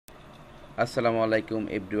Assalamualaikum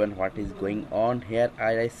everyone, what is going on here?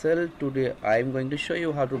 Today I am going to show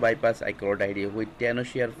you how to bypass iCloud ID with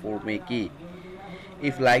Tenorshare for me key.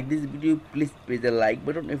 If like this video, please press the like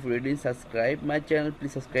button. If you didn't subscribe my channel,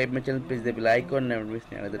 please subscribe my channel, press the bell icon, never miss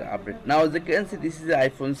another update. Now as you can see, this is the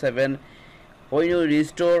iPhone 7. When you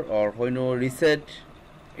restore or when you reset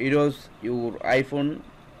your iPhone,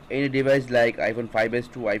 any device like iPhone 5s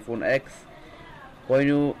to iPhone X, when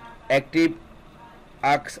you active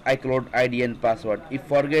ask iCloud ID and password. If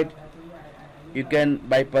forget, you can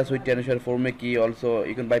bypass with Tenorshare for me key. Also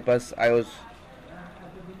you can bypass iOS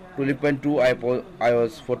 12.2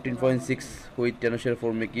 iOS 14.6 with Tenorshare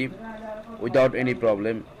for me key without any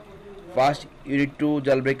problem. First you need to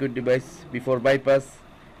jailbreak your device before bypass,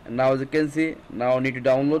 and now as you can see, now need to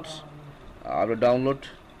download. After download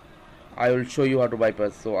I will show you how to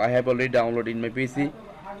bypass. So I have already downloaded in my PC.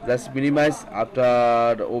 Just minimize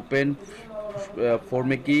after open for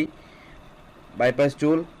me key bypass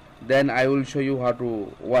tool, then I will show you how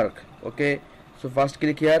to work. Okay, so first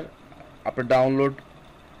click here after download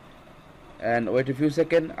and wait a few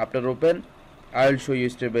seconds. After open I will show you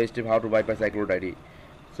step by step how to bypass iCloud ID.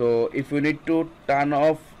 So if you need to turn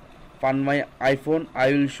off Find My iPhone,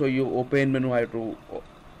 I will show you open menu how to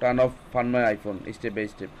turn off Find My iPhone step by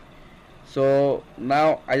step. So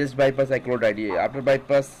now I just bypass iCloud ID. After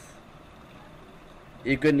bypass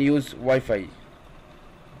you can use Wi-Fi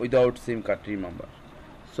without SIM card, remember.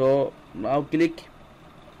 So now click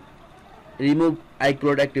remove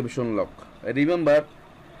iCloud activation lock. Remember,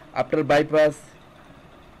 after bypass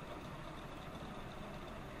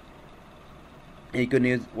you can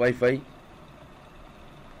use Wi-Fi.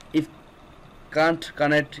 If can't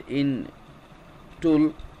connect in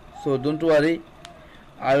tool, so don't worry,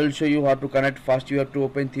 I will show you how to connect. First you have to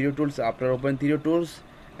open Theory Tools. After open Theory Tools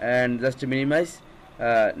and just minimize,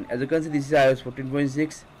 as you can see this is iOS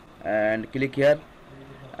 14.6, and click here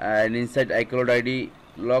and inside iCloud ID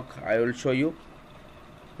lock I will show you.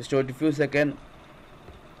 Just wait a few seconds.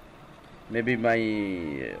 Maybe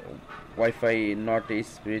my Wi-Fi not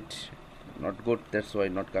good, that's why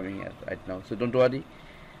not coming here right now. So don't worry,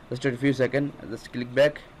 just wait a few seconds. Just click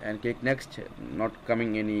back and click next. Not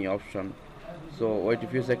coming any option, so wait a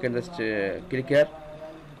few seconds. Just click here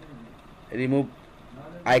remove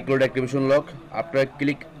iCloud activation lock. After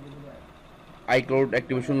click iCloud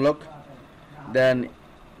activation lock, then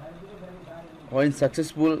when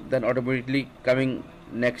successful, then automatically coming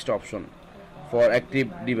next option for active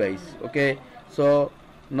device. Okay, so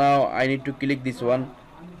now I need to click this one.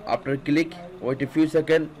 After click, wait a few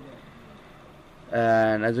seconds,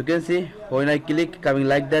 and as you can see, when I click, coming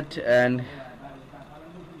like that and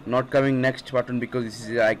not coming next button because this is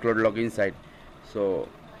the iCloud login site. So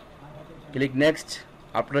click next.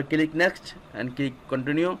 After click next and click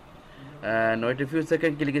continue and wait a few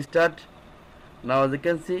seconds, click start. Now as you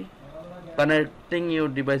can see, connecting your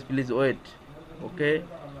device, please wait. Okay,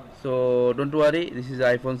 so don't worry, this is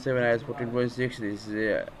iPhone 7 iOS 14.6. this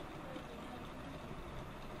is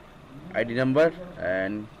ID number,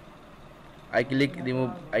 and I click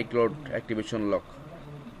remove iCloud activation lock.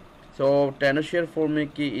 So Tenorshare for me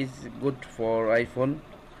key is good for iPhone.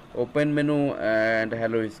 Open menu and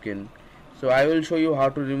hello skin. So I will show you how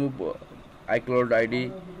to remove iCloud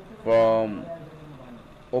ID from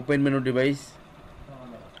open menu device.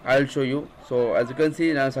 I will show you. So as you can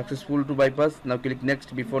see, now successful to bypass. Now click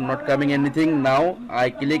next before not coming anything. Now I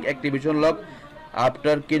click activation lock.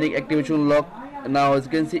 After clicking activation lock, now as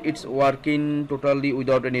you can see, it's working totally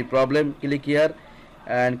without any problem. Click here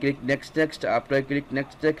and click next. After click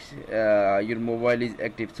next, your mobile is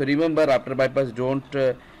active. So remember, after bypass, don't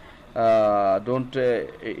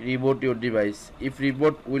reboot your device. If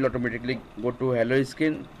reboot, will automatically go to hello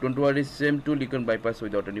skin. Don't worry, same tool you can bypass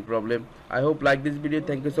without any problem. I hope like this video.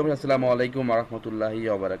 Thank you so much. Assalamualaikum warahmatullahi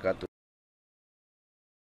wabarakatuh.